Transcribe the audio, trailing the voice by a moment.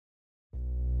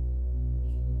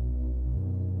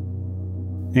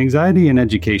Anxiety and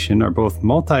education are both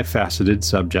multifaceted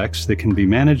subjects that can be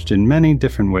managed in many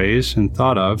different ways and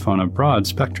thought of on a broad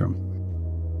spectrum.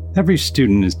 Every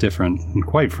student is different, and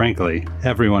quite frankly,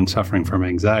 everyone suffering from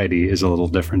anxiety is a little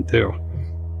different too.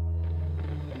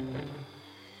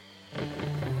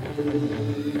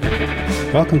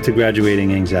 Welcome to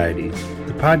Graduating Anxiety,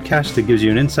 the podcast that gives you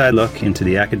an inside look into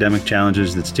the academic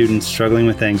challenges that students struggling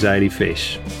with anxiety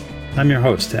face. I'm your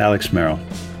host, Alex Merrill.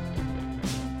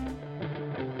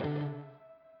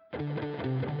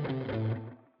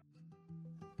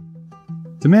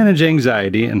 To manage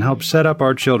anxiety and help set up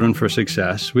our children for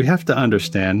success, we have to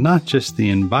understand not just the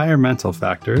environmental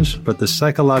factors, but the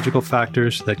psychological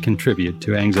factors that contribute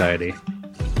to anxiety.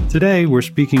 Today, we're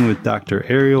speaking with Dr.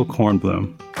 Ariel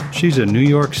Kornblum. She's a New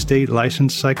York State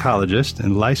licensed psychologist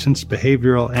and licensed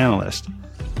behavioral analyst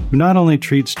who not only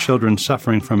treats children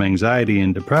suffering from anxiety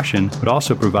and depression, but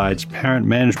also provides parent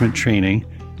management training,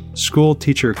 school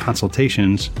teacher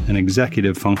consultations, and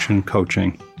executive function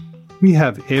coaching. We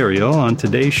have Ariel on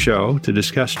today's show to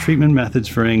discuss treatment methods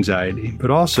for anxiety,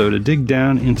 but also to dig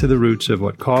down into the roots of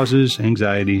what causes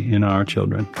anxiety in our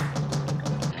children.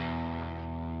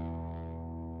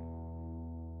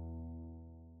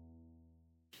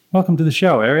 Welcome to the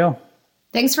show, Ariel.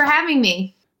 Thanks for having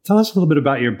me. Tell us a little bit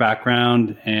about your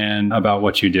background and about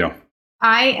what you do.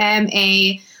 I am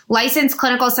a licensed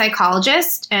clinical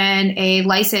psychologist and a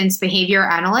licensed behavior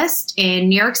analyst in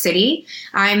New York City.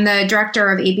 I'm the director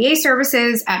of ABA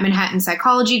services at Manhattan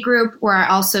Psychology Group, where I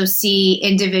also see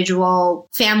individual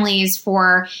families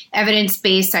for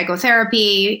evidence-based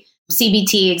psychotherapy,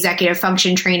 CBT, executive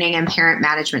function training, and parent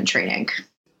management training.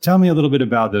 Tell me a little bit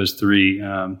about those three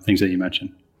things that you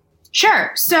mentioned.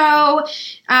 Sure. So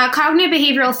cognitive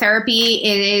behavioral therapy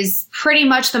is pretty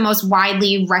much the most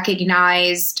widely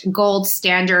recognized gold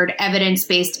standard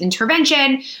evidence-based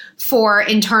intervention for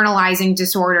internalizing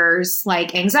disorders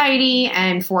like anxiety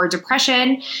and for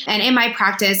depression. And in my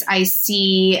practice, I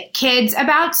see kids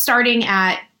about starting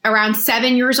at around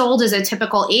 7 years old is a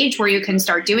typical age where you can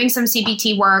start doing some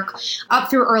CBT work up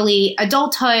through early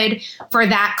adulthood for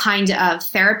that kind of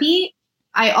therapy.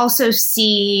 I also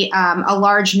see a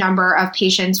large number of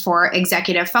patients for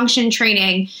executive function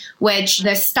training, which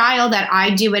the style that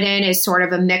I do it in is sort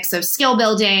of a mix of skill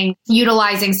building,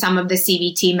 utilizing some of the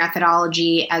CBT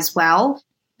methodology as well,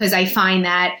 because I find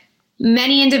that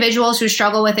many individuals who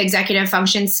struggle with executive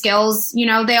function skills,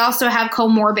 they also have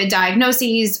comorbid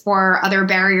diagnoses or other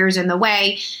barriers in the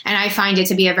way. And I find it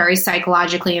to be a very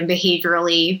psychologically and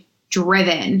behaviorally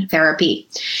driven therapy.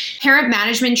 Parent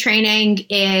management training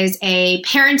is a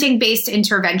parenting-based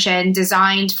intervention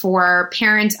designed for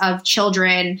parents of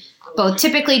children, both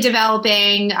typically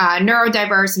developing,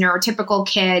 neurodiverse, neurotypical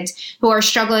kids who are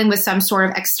struggling with some sort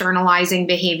of externalizing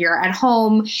behavior at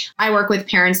home. I work with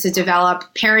parents to develop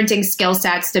parenting skill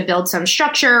sets to build some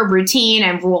structure, routine,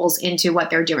 and rules into what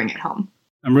they're doing at home.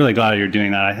 I'm really glad you're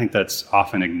doing that. I think that's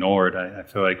often ignored. I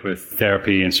feel like with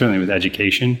therapy and certainly with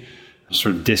education,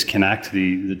 sort of disconnect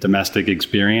the domestic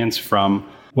experience from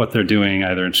what they're doing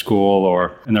either in school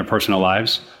or in their personal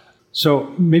lives.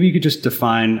 So maybe you could just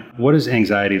define, what does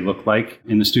anxiety look like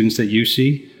in the students that you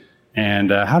see, and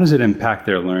how does it impact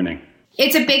their learning?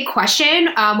 It's a big question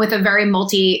with a very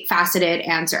multifaceted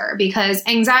answer, because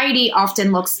anxiety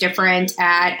often looks different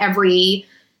at every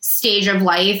stage of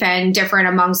life and different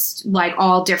amongst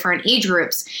all different age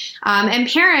groups. And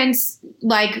parents,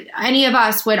 like any of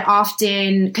us, would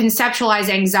often conceptualize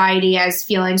anxiety as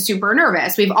feeling super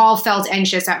nervous. We've all felt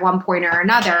anxious at one point or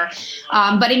another.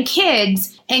 But in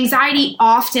kids, anxiety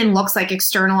often looks like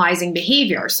externalizing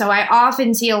behavior. So I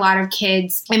often see a lot of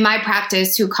kids in my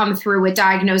practice who come through with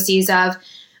diagnoses of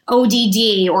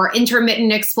ODD or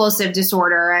intermittent explosive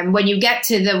disorder. And when you get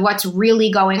to what's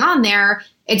really going on there,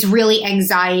 it's really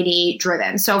anxiety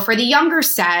driven. So for the younger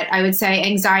set, I would say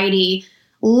anxiety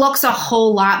looks a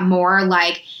whole lot more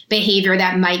like behavior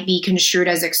that might be construed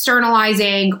as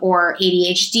externalizing or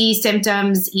ADHD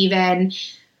symptoms even.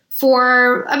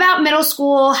 For about middle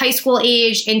school, high school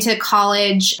age into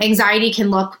college, anxiety can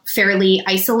look fairly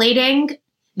isolating.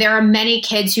 There are many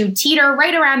kids who teeter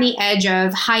right around the edge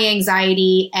of high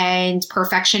anxiety and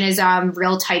perfectionism,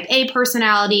 real type A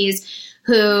personalities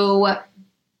who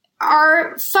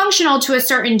are functional to a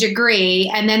certain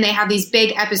degree, and then they have these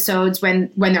big episodes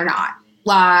when they're not.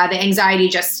 The anxiety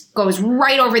just goes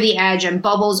right over the edge and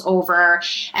bubbles over,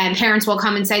 and parents will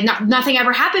come and say, nothing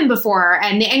ever happened before,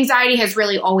 and the anxiety has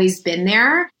really always been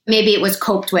there. Maybe it was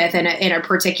coped with in a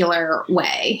particular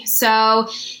way. So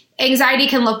Anxiety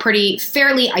can look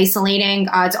fairly isolating.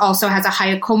 It also has a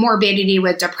high comorbidity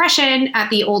with depression at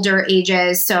the older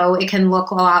ages. So it can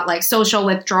look a lot like social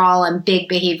withdrawal and big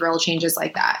behavioral changes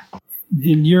like that.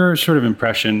 In your sort of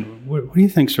impression, what do you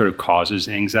think sort of causes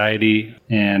anxiety?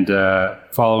 And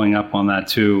following up on that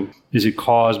too, is it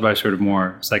caused by sort of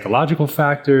more psychological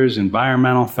factors,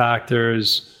 environmental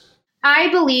factors? I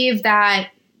believe that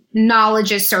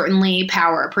knowledge is certainly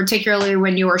power, particularly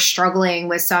when you are struggling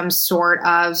with some sort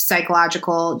of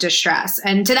psychological distress.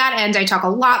 And to that end, I talk a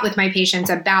lot with my patients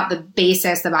about the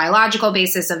biological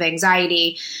basis of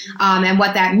anxiety, and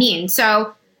what that means.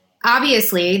 So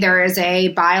obviously, there is a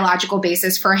biological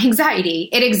basis for anxiety.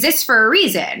 It exists for a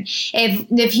reason.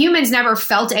 If humans never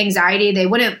felt anxiety, they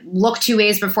wouldn't look 2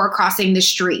 ways before crossing the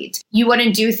street. You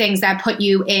wouldn't do things that put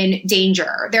you in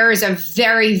danger. There is a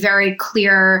very, very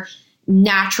clear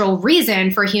natural reason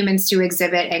for humans to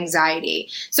exhibit anxiety.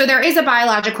 So there is a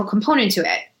biological component to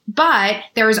it. But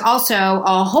there is also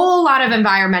a whole lot of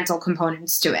environmental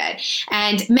components to it.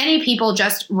 And many people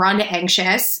just run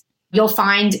anxious. You'll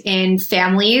find in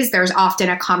families, there's often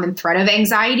a common thread of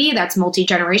anxiety that's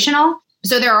multi-generational.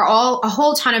 So there are a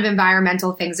whole ton of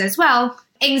environmental things as well.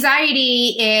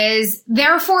 Anxiety is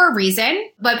there for a reason,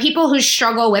 but people who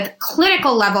struggle with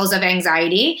clinical levels of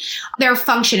anxiety, their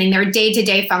functioning, their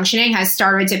day-to-day functioning has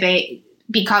started to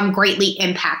become greatly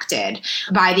impacted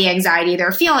by the anxiety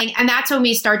they're feeling. And that's when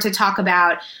we start to talk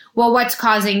about, well, what's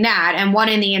causing that and what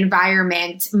in the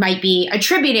environment might be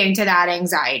attributing to that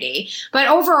anxiety. But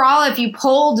overall, if you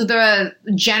polled the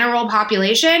general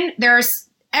population,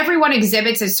 everyone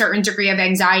exhibits a certain degree of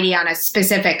anxiety on a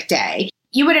specific day.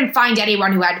 You wouldn't find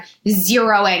anyone who had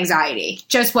zero anxiety,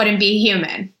 just wouldn't be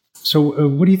human. So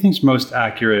what do you think is most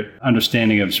accurate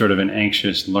understanding of sort of an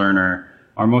anxious learner?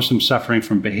 Are most of them suffering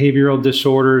from behavioral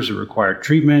disorders that require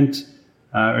treatment?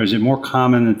 Or is it more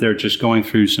common that they're just going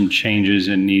through some changes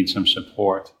and need some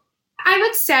support? I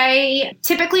would say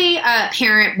typically a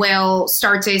parent will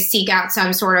start to seek out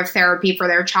some sort of therapy for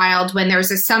their child when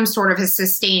there's some sort of a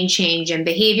sustained change in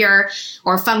behavior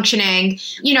or functioning.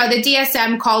 You know, the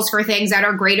DSM calls for things that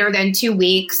are greater than 2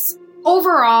 weeks.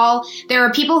 Overall, there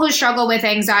are people who struggle with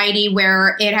anxiety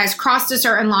where it has crossed a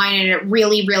certain line and it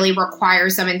really, really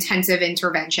requires some intensive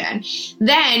intervention.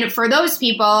 Then for those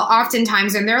people,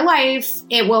 oftentimes in their life,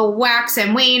 it will wax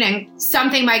and wane and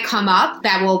something might come up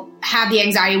that will have the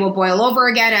anxiety will boil over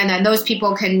again. And then those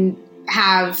people can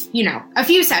have, a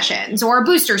few sessions or a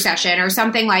booster session or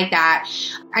something like that.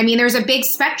 I mean, there's a big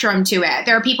spectrum to it.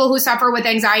 There are people who suffer with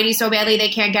anxiety so badly they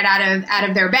can't get out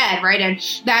of their bed, right? And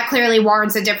that clearly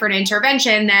warrants a different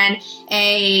intervention than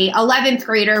a 11th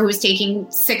grader who's taking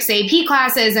 6 AP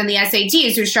classes and the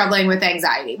SATs who's struggling with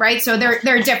anxiety, right? So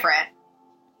they're different.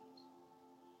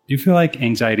 Do you feel like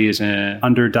anxiety is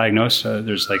underdiagnosed?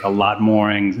 There's like a lot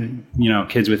more,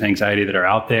 kids with anxiety that are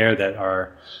out there that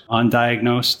are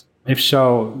undiagnosed. If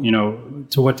so,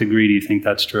 to what degree do you think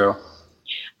that's true?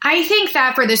 I think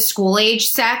that for the school age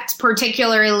sect,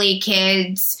 particularly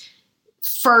kids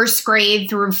first grade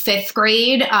through 5th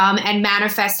grade, and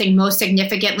manifesting most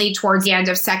significantly towards the end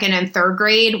of 2nd and 3rd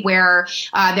grade, where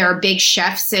there are big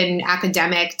shifts in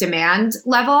academic demand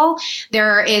level,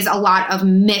 there is a lot of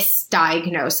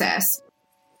misdiagnosis.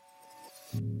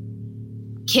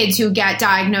 Kids who get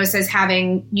diagnosed as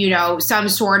having, some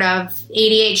sort of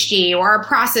ADHD or a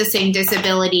processing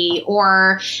disability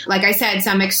or, like I said,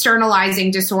 some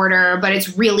externalizing disorder, but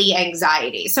it's really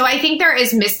anxiety. So I think there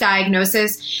is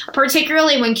misdiagnosis,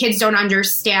 particularly when kids don't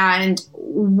understand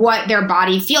what their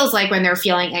body feels like when they're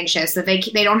feeling anxious, that they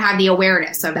don't have the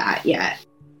awareness of that yet.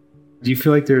 Do you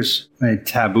feel like there's a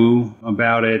taboo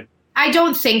about it? I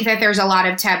don't think that there's a lot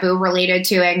of taboo related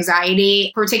to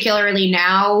anxiety, particularly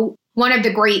now. One of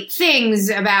the great things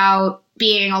about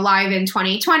being alive in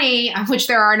 2020, of which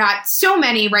there are not so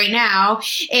many right now,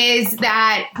 is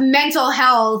that mental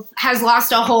health has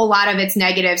lost a whole lot of its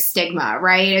negative stigma,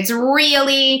 right? It's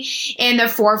really in the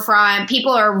forefront.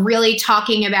 People are really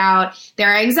talking about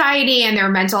their anxiety and their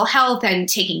mental health and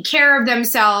taking care of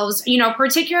themselves,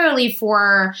 particularly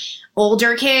for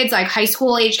older kids, like high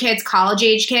school age kids, college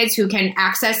age kids who can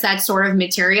access that sort of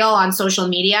material on social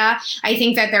media. I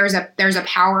think that there's a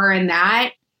power in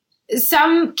that.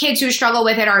 Some kids who struggle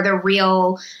with it are the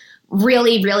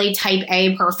really, really type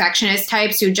A perfectionist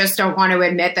types who just don't want to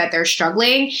admit that they're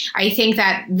struggling. I think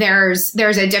that there's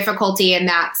a difficulty in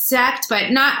that sect,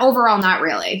 but not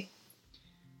really.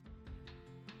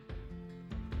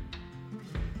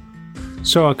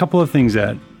 So a couple of things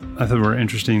that I thought were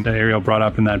interesting that Ariel brought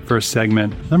up in that first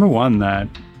segment. Number one, that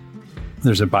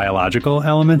there's a biological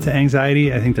element to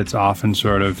anxiety. I think that's often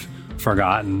sort of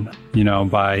forgotten,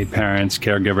 by parents,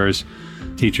 caregivers.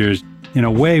 teachers, in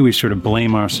a way, we sort of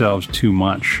blame ourselves too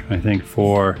much, I think,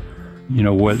 for,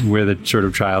 where the sort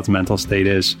of child's mental state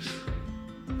is.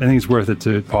 I think it's worth it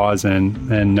to pause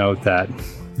and note that,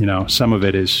 some of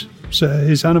it is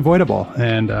unavoidable.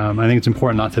 And I think it's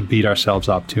important not to beat ourselves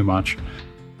up too much.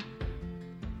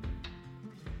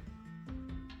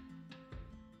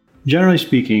 Generally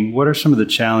speaking, what are some of the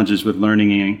challenges with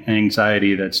learning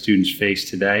anxiety that students face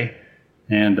today?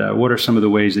 And what are some of the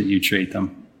ways that you treat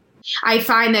them? I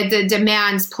find that the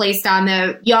demands placed on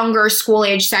the younger school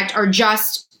age sect are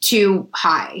just too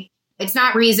high. It's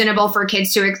not reasonable for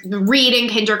kids to read in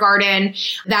kindergarten.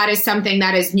 That is something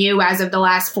that is new as of the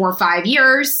last 4 or 5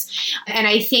 years. And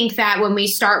I think that when we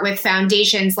start with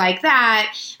foundations like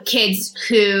that, kids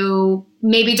who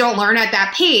maybe don't learn at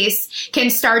that pace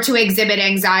can start to exhibit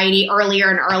anxiety earlier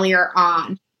and earlier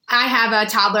on. I have a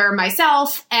toddler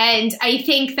myself, and I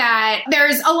think that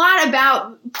there's a lot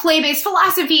about play-based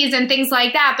philosophies and things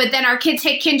like that, but then our kids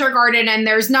hit kindergarten and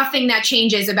there's nothing that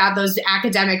changes about those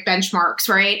academic benchmarks,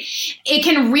 right? It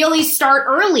can really start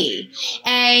early.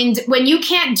 And when you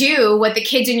can't do what the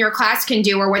kids in your class can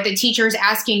do or what the teacher's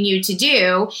asking you to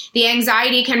do, the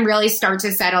anxiety can really start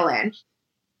to settle in.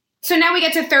 So now we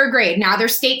get to 3rd grade. Now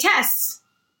there's state tests.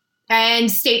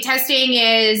 And state testing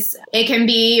it can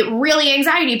be really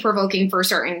anxiety provoking for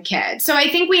certain kids. So I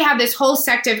think we have this whole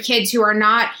sect of kids who are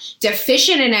not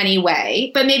deficient in any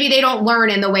way, but maybe they don't learn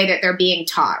in the way that they're being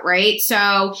taught, right?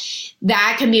 So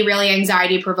that can be really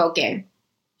anxiety provoking.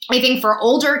 I think for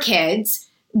older kids,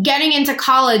 getting into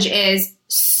college is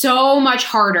so much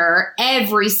harder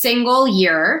every single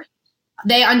year.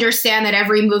 They understand that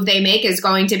every move they make is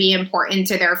going to be important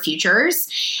to their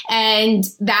futures. And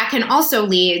that can also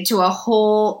lead to a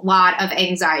whole lot of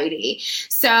anxiety.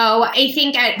 So I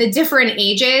think at the different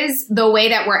ages, the way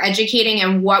that we're educating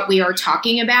and what we are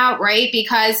talking about, right?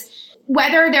 Because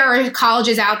whether there are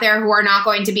colleges out there who are not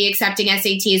going to be accepting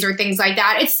SATs or things like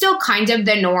that, it's still kind of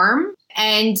the norm.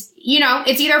 And,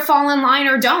 it's either fall in line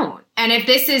or don't. And if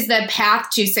this is the path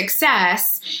to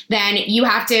success, then you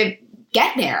have to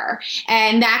get there.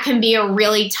 And that can be a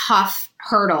really tough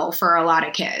hurdle for a lot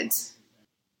of kids.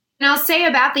 And I'll say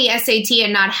about the SAT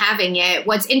and not having it,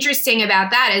 what's interesting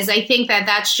about that is I think that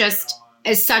that's just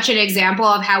is such an example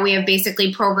of how we have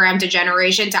basically programmed a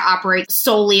generation to operate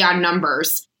solely on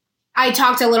numbers. I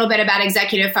talked a little bit about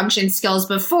executive function skills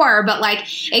before, but like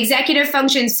executive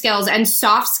function skills and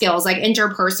soft skills, like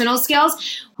interpersonal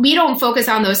skills, we don't focus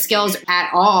on those skills at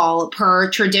all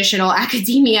per traditional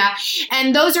academia.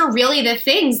 And those are really the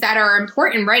things that are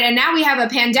important, right? And now we have a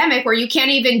pandemic where you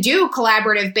can't even do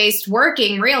collaborative based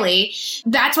working, really.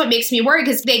 That's what makes me worried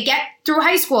because they get through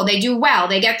high school, they do well.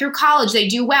 They get through college, they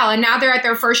do well. And now they're at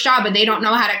their first job and they don't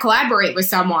know how to collaborate with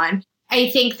someone. I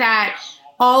think that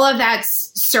all of that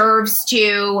serves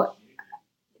to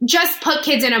just put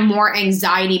kids in a more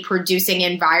anxiety-producing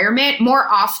environment more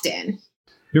often.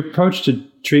 Your approach to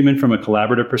treatment from a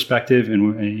collaborative perspective,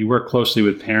 and you work closely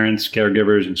with parents,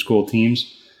 caregivers, and school teams.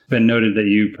 It's been noted that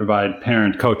you provide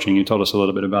parent coaching. You told us a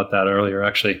little bit about that earlier,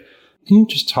 actually. Can you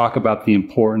just talk about the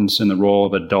importance and the role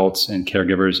of adults and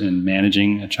caregivers in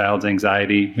managing a child's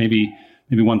anxiety? Maybe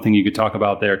one thing you could talk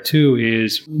about there too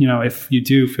is, if you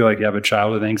do feel like you have a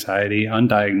child with anxiety,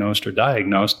 undiagnosed or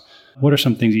diagnosed, what are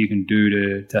some things that you can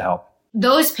do to help?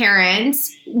 Those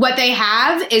parents, what they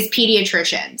have is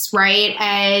pediatricians, right?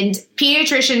 And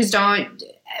pediatricians don't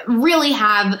really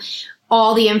have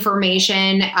all the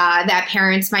information that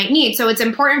parents might need. So it's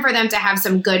important for them to have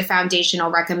some good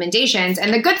foundational recommendations.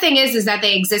 And the good thing is that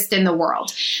they exist in the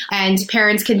world and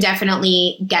parents can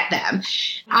definitely get them.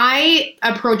 I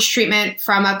approach treatment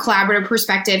from a collaborative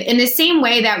perspective in the same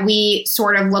way that we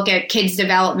sort of look at kids'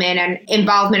 development and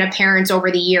involvement of parents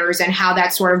over the years and how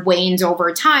that sort of wanes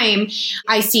over time.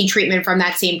 I see treatment from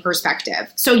that same perspective.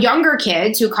 So younger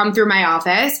kids who come through my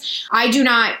office, I do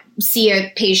not see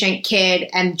a patient kid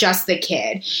and just the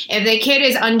kid. If the kid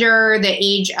is under the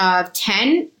age of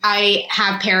 10, I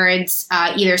have parents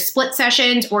either split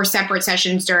sessions or separate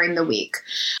sessions during the week.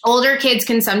 Older kids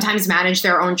can sometimes manage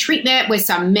their own treatment with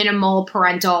some minimal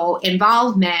parental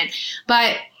involvement,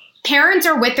 but parents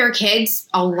are with their kids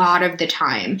a lot of the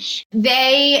time.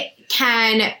 They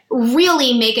can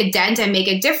really make a dent and make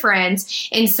a difference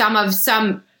in some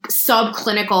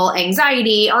subclinical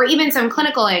anxiety or even some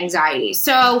clinical anxiety.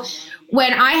 So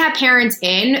when I have parents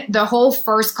in, the whole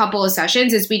first couple of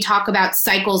sessions is we talk about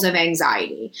cycles of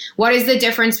anxiety. What is the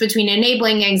difference between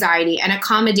enabling anxiety and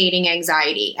accommodating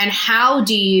anxiety? And how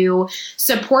do you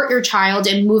support your child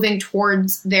in moving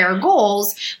towards their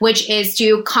goals, which is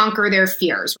to conquer their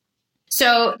fears?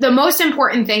 So the most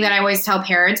important thing that I always tell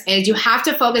parents is you have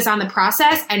to focus on the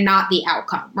process and not the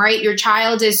outcome, right? Your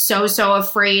child is so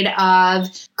afraid of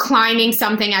climbing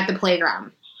something at the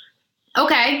playground.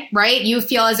 Okay, right? You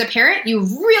feel as a parent, you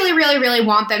really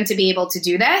want them to be able to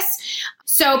do this.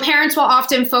 So parents will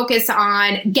often focus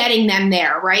on getting them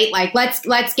there, right? Like,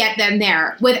 let's get them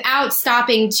there without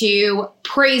stopping to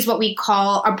praise what we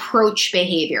call approach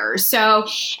behavior. So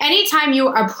anytime you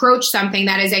approach something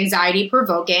that is anxiety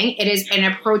provoking, it is an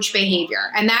approach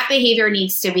behavior. And that behavior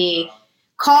needs to be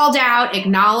called out,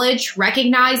 acknowledged,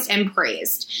 recognized, and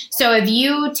praised. So if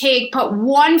you put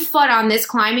one foot on this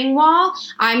climbing wall,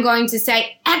 I'm going to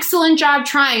say, excellent job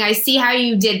trying. I see how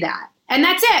you did that. And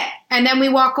that's it. And then we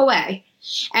walk away.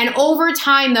 And over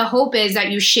time, the hope is that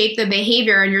you shape the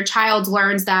behavior and your child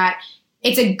learns that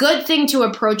it's a good thing to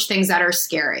approach things that are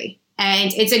scary.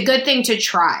 And it's a good thing to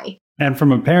try. And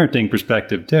from a parenting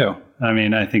perspective, too. I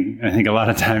mean, I think a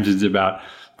lot of times it's about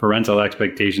parental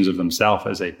expectations of themselves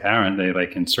as a parent.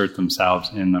 They insert themselves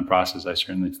in the process. I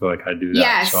certainly feel like I do that.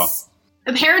 Yes. So.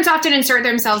 Parents often insert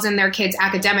themselves in their kids'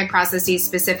 academic processes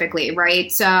specifically,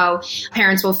 right? So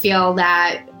parents will feel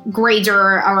that grades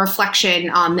are a reflection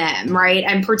on them, right?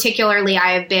 And particularly,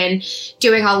 I have been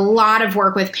doing a lot of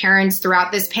work with parents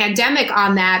throughout this pandemic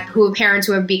on that, parents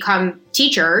who have become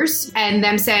teachers and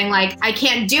them saying I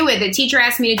can't do it. The teacher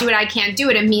asked me to do it. I can't do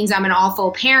it. It means I'm an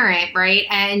awful parent, right?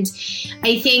 And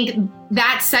I think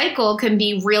that cycle can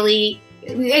be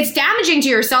it's damaging to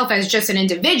yourself as just an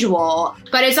individual,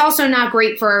 but it's also not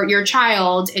great for your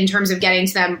child in terms of getting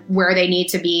to them where they need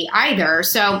to be either.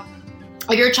 So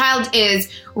if your child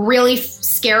is really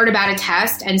scared about a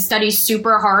test and studies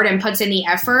super hard and puts in the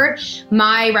effort,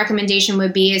 my recommendation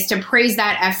would be is to praise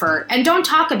that effort and don't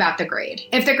talk about the grade.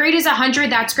 If the grade is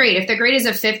 100, that's great. If the grade is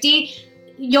a 50,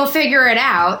 you'll figure it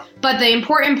out. But the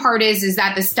important part is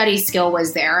that the study skill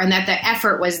was there and that the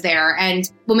effort was there. And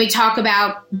when we talk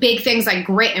about big things like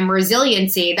grit and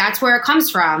resiliency, that's where it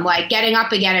comes from, getting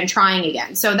up again and trying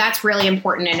again. So that's really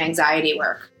important in anxiety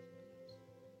work.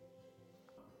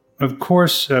 Of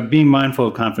course, being mindful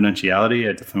of confidentiality,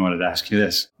 I definitely wanted to ask you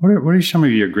this. What are some of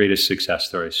your greatest success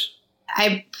stories?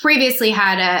 I previously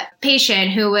had a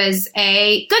patient who was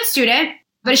a good student,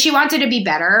 but she wanted to be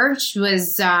better. She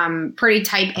was pretty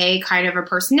type A kind of a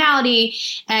personality,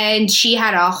 and she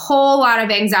had a whole lot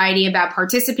of anxiety about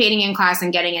participating in class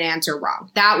and getting an answer wrong.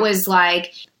 That was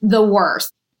the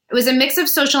worst. It was a mix of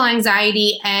social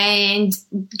anxiety and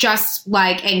just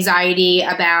anxiety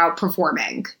about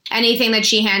performing. Anything that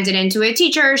she handed into a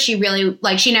teacher, she really,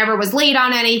 she never was late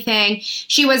on anything.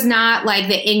 She was not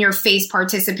the in-your-face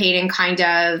participating kind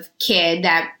of kid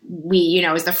that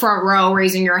is the front row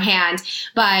raising your hand.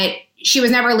 But she was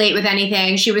never late with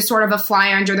anything. She was sort of a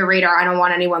fly under the radar. I don't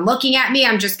want anyone looking at me.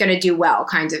 I'm just going to do well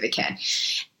kind of a kid.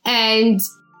 And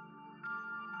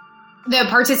the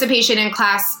participation in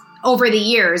class over the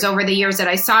years that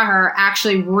I saw her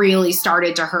actually really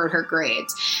started to hurt her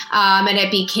grades. And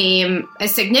it became a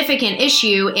significant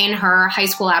issue in her high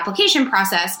school application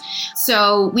process.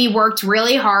 So we worked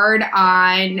really hard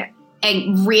on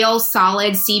a real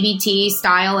solid CBT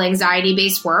style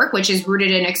anxiety-based work, which is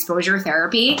rooted in exposure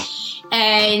therapy.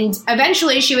 And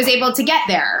eventually she was able to get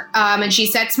there. And she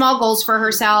set small goals for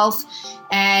herself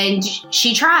and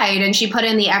she tried and she put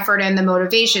in the effort and the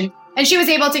motivation. And she was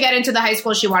able to get into the high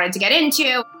school she wanted to get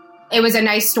into. It was a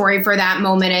nice story for that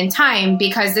moment in time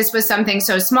because this was something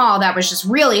so small that was just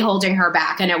really holding her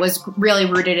back, and it was really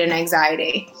rooted in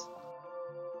anxiety.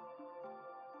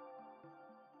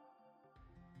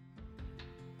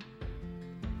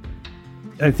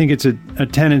 I think it's a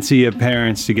tendency of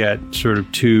parents to get sort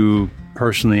of too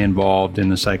personally involved in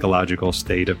the psychological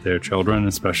state of their children,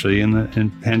 especially in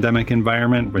the pandemic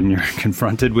environment when you're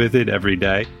confronted with it every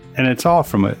day. And it's all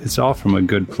from a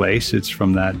good place. It's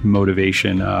from that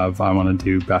motivation of I want to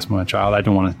do best for my child. I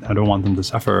don't want them to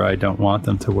suffer. I don't want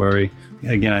them to worry.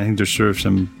 Again, I think there's sort of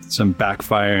some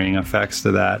backfiring effects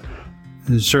to that.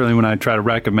 Certainly, when I try to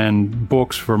recommend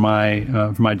books for my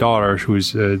daughter,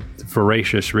 who's a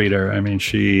voracious reader. I mean,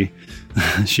 she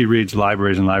reads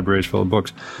libraries and libraries full of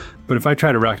books. But if I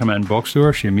try to recommend books to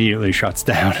her, she immediately shuts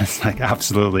down. It's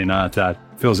absolutely not. That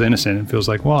feels innocent. It feels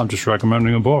well, I'm just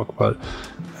recommending a book. But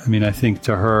I mean, I think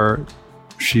to her,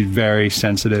 she's very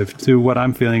sensitive to what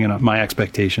I'm feeling and my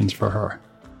expectations for her.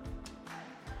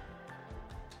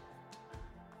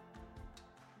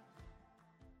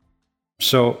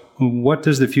 So what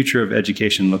does the future of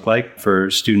education look like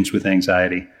for students with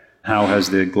anxiety? How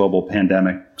has the global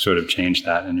pandemic sort of changed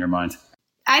that in your mind?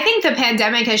 I think the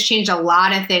pandemic has changed a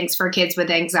lot of things for kids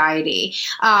with anxiety,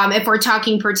 if we're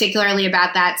talking particularly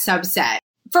about that subset.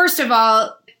 First of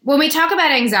all, When we talk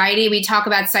about anxiety, we talk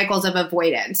about cycles of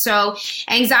avoidance. So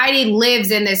anxiety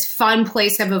lives in this fun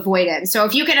place of avoidance. So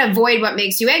if you can avoid what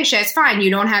makes you anxious, fine,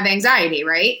 you don't have anxiety,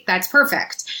 right? That's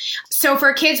perfect. So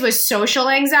for kids with social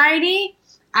anxiety,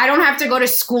 I don't have to go to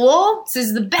school. This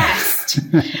is the best.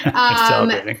 It's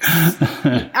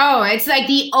like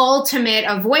the ultimate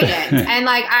avoidance. And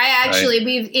like I actually,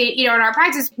 we've, in our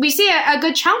practice, we see a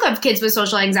good chunk of kids with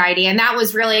social anxiety. And that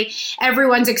was really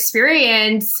everyone's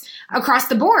experience across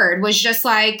the board was just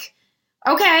like,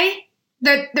 okay,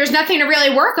 there's nothing to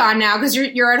really work on now because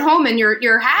you're at home and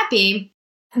you're happy.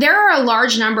 There are a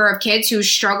large number of kids who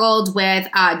struggled with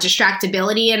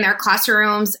distractibility in their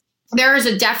classrooms. There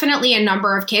is definitely a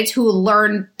number of kids who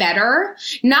learn better,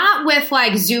 not with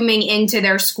like zooming into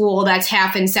their school that's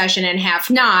half in session and half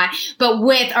not, but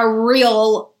with a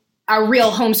real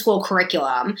homeschool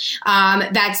curriculum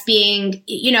that's being,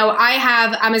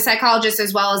 I'm a psychologist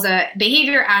as well as a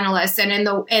behavior analyst. And in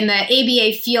the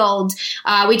ABA field,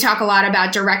 we talk a lot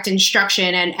about direct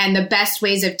instruction and the best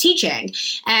ways of teaching.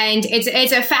 And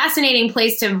it's a fascinating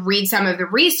place to read some of the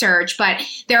research, but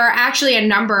there are actually a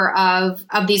number of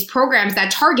these programs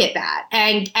that target that.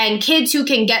 And kids who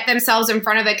can get themselves in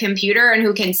front of a computer and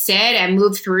who can sit and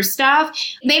move through stuff,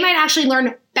 they might actually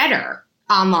learn better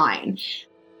online.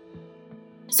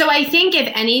 So I think,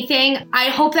 if anything, I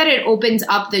hope that it opens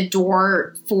up the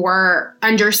door for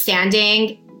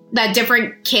understanding that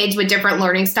different kids with different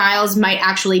learning styles might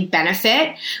actually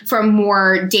benefit from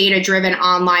more data-driven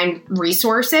online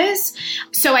resources.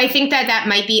 So I think that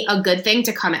might be a good thing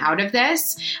to come out of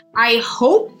this. I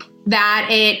hope that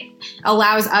it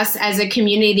allows us as a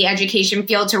community, the education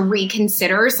field, to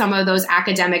reconsider some of those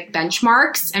academic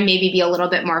benchmarks and maybe be a little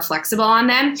bit more flexible on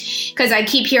them. Because I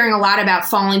keep hearing a lot about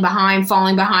falling behind,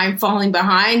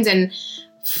 and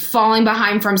falling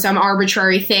behind from some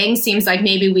arbitrary thing. Seems like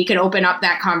maybe we could open up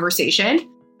that conversation.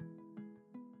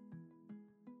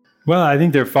 Well, I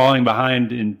think they're falling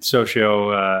behind in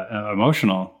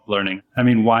socio-emotional learning. I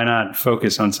mean, why not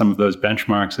focus on some of those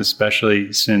benchmarks,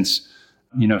 especially since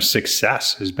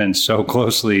success has been so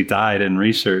closely tied in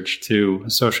research to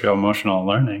socio-emotional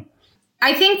learning?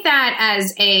 I think that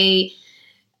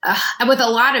with a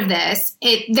lot of this,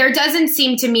 there doesn't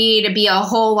seem to me to be a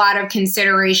whole lot of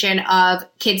consideration of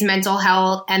kids' mental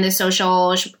health and the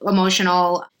social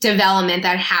emotional development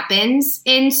that happens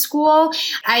in school.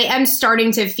 I am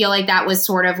starting to feel like that was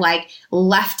sort of like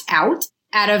left out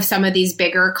of some of these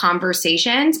bigger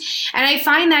conversations. And I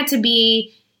find that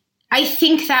I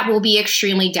think that will be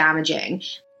extremely damaging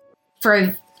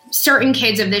for certain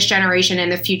kids of this generation in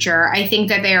the future. I think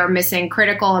that they are missing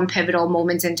critical and pivotal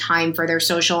moments in time for their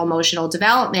social emotional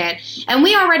development. And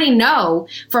we already know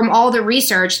from all the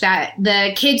research that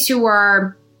the kids who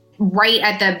are right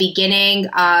at the beginning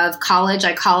of college,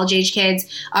 like college age kids,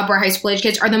 upper high school age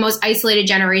kids, are the most isolated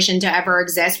generation to ever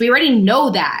exist. We already know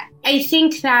that. I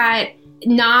think that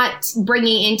not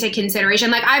bringing into consideration,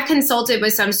 like I've consulted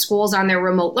with some schools on their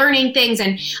remote learning things,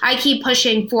 and I keep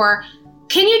pushing for,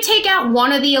 can you take out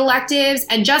one of the electives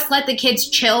and just let the kids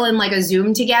chill in like a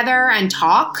Zoom together and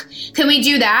talk? Can we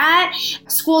do that?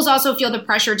 Schools also feel the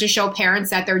pressure to show parents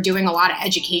that they're doing a lot of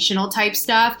educational type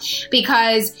stuff,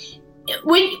 because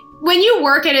when you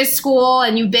work at a school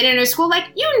and you've been in a school, like,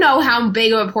 how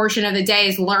big of a portion of the day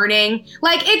is learning.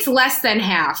 Like, it's less than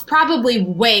half, probably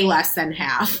way less than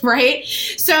half, right?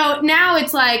 So now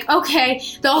it's like, okay,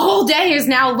 the whole day is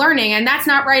now learning, and that's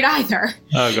not right either.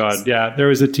 Oh, God. Yeah. There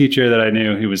was a teacher that I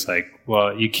knew. He was like,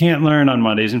 well, you can't learn on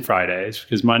Mondays and Fridays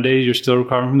because Mondays you're still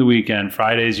recovering from the weekend.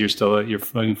 Fridays you're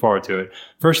looking forward to it.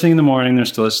 First thing in the morning, they're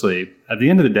still asleep. At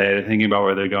the end of the day, they're thinking about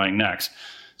where they're going next.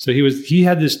 So he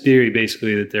had this theory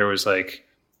basically that there was like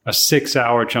a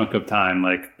 6-hour chunk of time,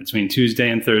 like between Tuesday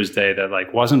and Thursday, that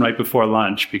like wasn't right before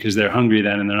lunch because they're hungry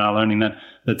then and they're not learning then,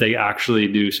 that they actually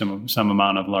do some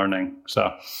amount of learning.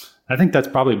 So I think that's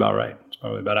probably about right. It's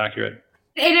probably about accurate.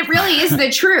 And it really is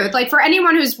the truth. Like, for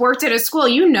anyone who's worked at a school,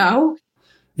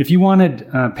 If you wanted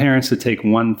parents to take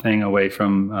one thing away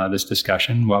from this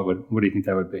discussion, what do you think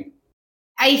that would be?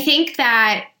 I think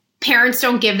that parents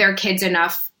don't give their kids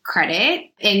enough credit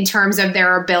in terms of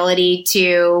their ability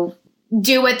to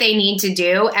do what they need to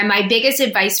do. And my biggest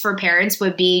advice for parents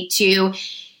would be to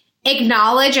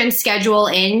acknowledge and schedule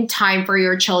in time for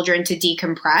your children to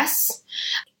decompress,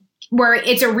 where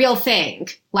it's a real thing.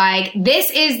 Like, this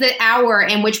is the hour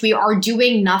in which we are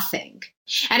doing nothing.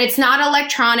 And it's not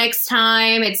electronics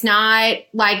time. It's not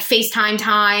like FaceTime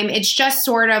time. It's just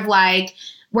sort of like,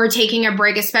 we're taking a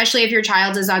break, especially if your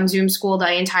child is on Zoom school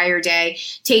the entire day,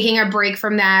 taking a break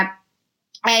from that.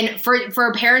 And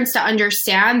for parents to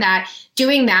understand that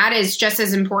doing that is just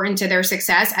as important to their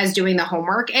success as doing the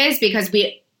homework is, because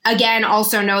again,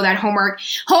 also know that homework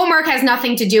has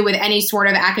nothing to do with any sort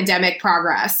of academic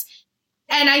progress.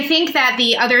 And I think that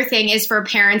the other thing is for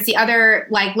parents, the other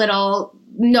like little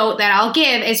note that I'll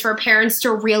give is for parents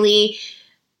to really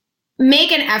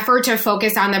make an effort to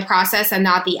focus on the process and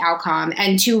not the outcome,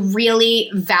 and to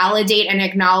really validate and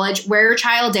acknowledge where your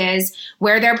child is,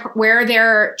 where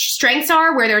their strengths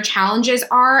are, where their challenges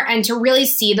are, and to really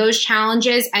see those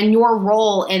challenges and your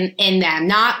role in them.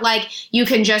 Not like you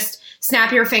can just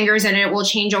snap your fingers and it will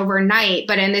change overnight,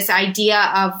 but in this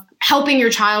idea of helping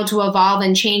your child to evolve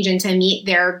and change and to meet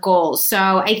their goals. So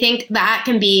I think that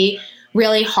can be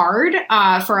really hard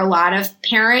for a lot of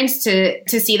parents to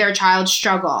see their child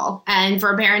struggle, and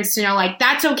for parents to know, like,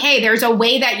 that's okay. There's a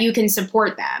way that you can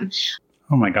support them.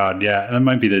 Oh my God. Yeah. That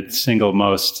might be the single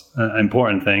most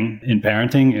important thing in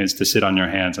parenting, is to sit on your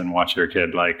hands and watch your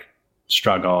kid like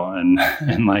struggle and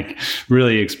like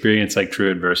really experience like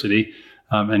true adversity.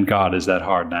 And God, is that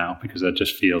hard now, because that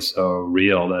just feels so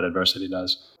real, that adversity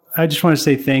does. I just want to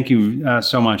say thank you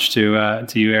so much to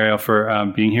you, Ariel,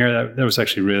 for being here. That was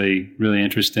actually really, really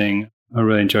interesting. I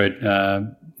really enjoyed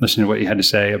listening to what you had to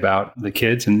say about the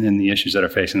kids and the issues that are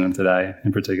facing them today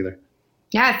in particular.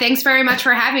 Yeah, thanks very much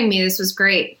for having me. This was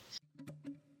great.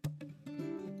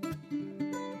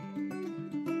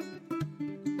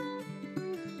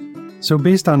 So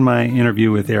based on my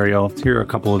interview with Ariel, here are a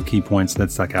couple of key points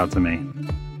that stuck out to me.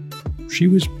 She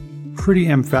was pretty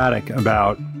emphatic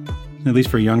about, at least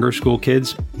for younger school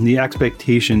kids, the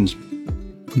expectations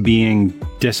being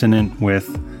dissonant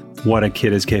with what a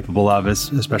kid is capable of,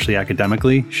 especially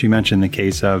academically. She mentioned the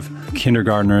case of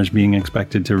kindergartners being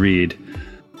expected to read.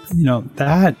 You know,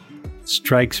 that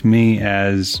strikes me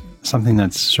as something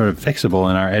that's sort of fixable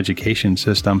in our education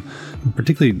system,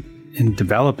 particularly in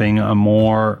developing a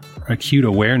more acute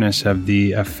awareness of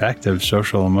the effect of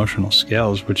social emotional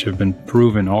skills, which have been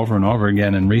proven over and over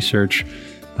again in research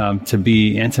to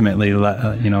be intimately,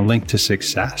 linked to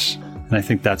success. And I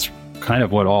think that's kind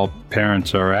of what all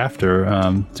parents are after,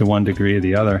 to one degree or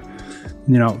the other.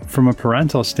 You know, from a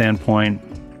parental standpoint,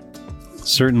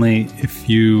 certainly if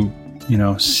you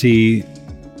see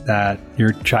that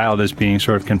your child is being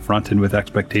sort of confronted with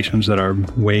expectations that are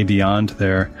way beyond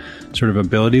their sort of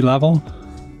ability level,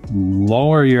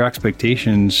 lower your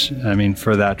expectations,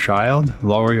 for that child,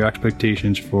 lower your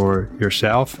expectations for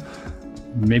yourself.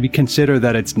 Maybe consider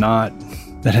that it's not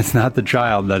the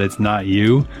child, that it's not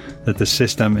you, that the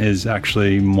system is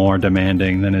actually more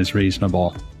demanding than is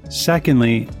reasonable.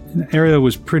 Secondly, Ariel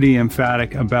was pretty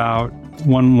emphatic about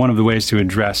one of the ways to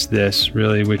address this,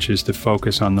 really, which is to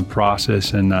focus on the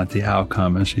process and not the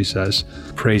outcome, as she says,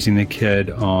 praising the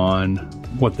kid on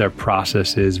what their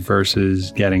process is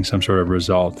versus getting some sort of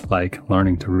result, like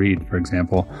learning to read, for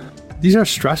example. These are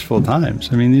stressful times.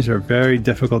 These are very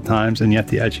difficult times, and yet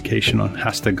the education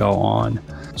has to go on.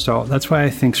 So that's why I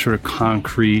think sort of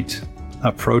concrete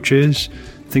approaches,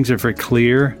 things that are very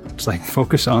clear, it's like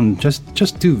focus on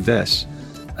just do this,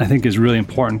 I think is really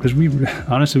important, because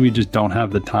we just don't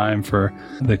have the time for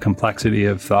the complexity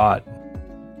of thought.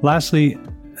 Lastly,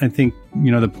 I think,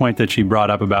 the point that she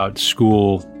brought up about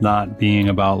school not being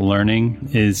about learning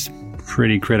is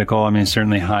pretty critical. It's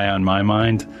certainly high on my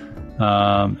mind.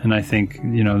 And I think,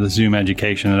 the Zoom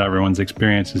education that everyone's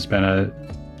experienced has been a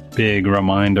big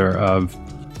reminder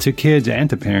to kids and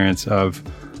to parents of,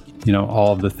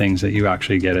 all of the things that you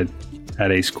actually get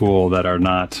at a school that are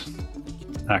not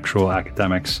actual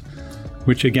academics,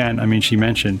 which again, she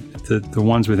mentioned the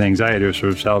ones with anxiety are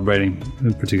sort of celebrating,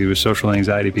 particularly with social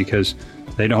anxiety, because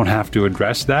they don't have to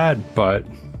address that. But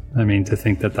to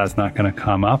think that that's not going to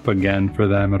come up again for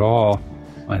them at all,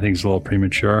 I think is a little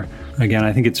premature. Again,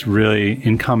 I think it's really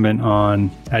incumbent on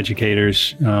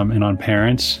educators and on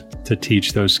parents to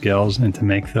teach those skills and to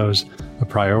make those a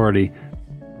priority.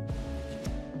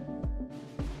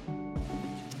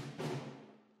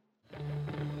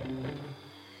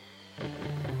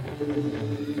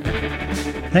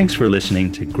 Thanks for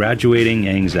listening to Graduating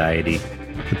Anxiety,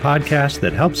 the podcast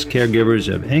that helps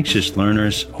caregivers of anxious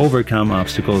learners overcome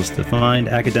obstacles to find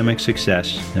academic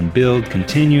success and build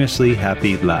continuously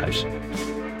happy lives.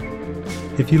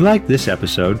 If you liked this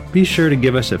episode, be sure to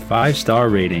give us a 5-star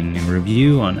rating and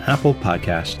review on Apple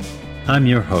Podcasts. I'm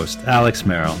your host, Alex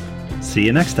Merrill. See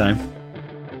you next time.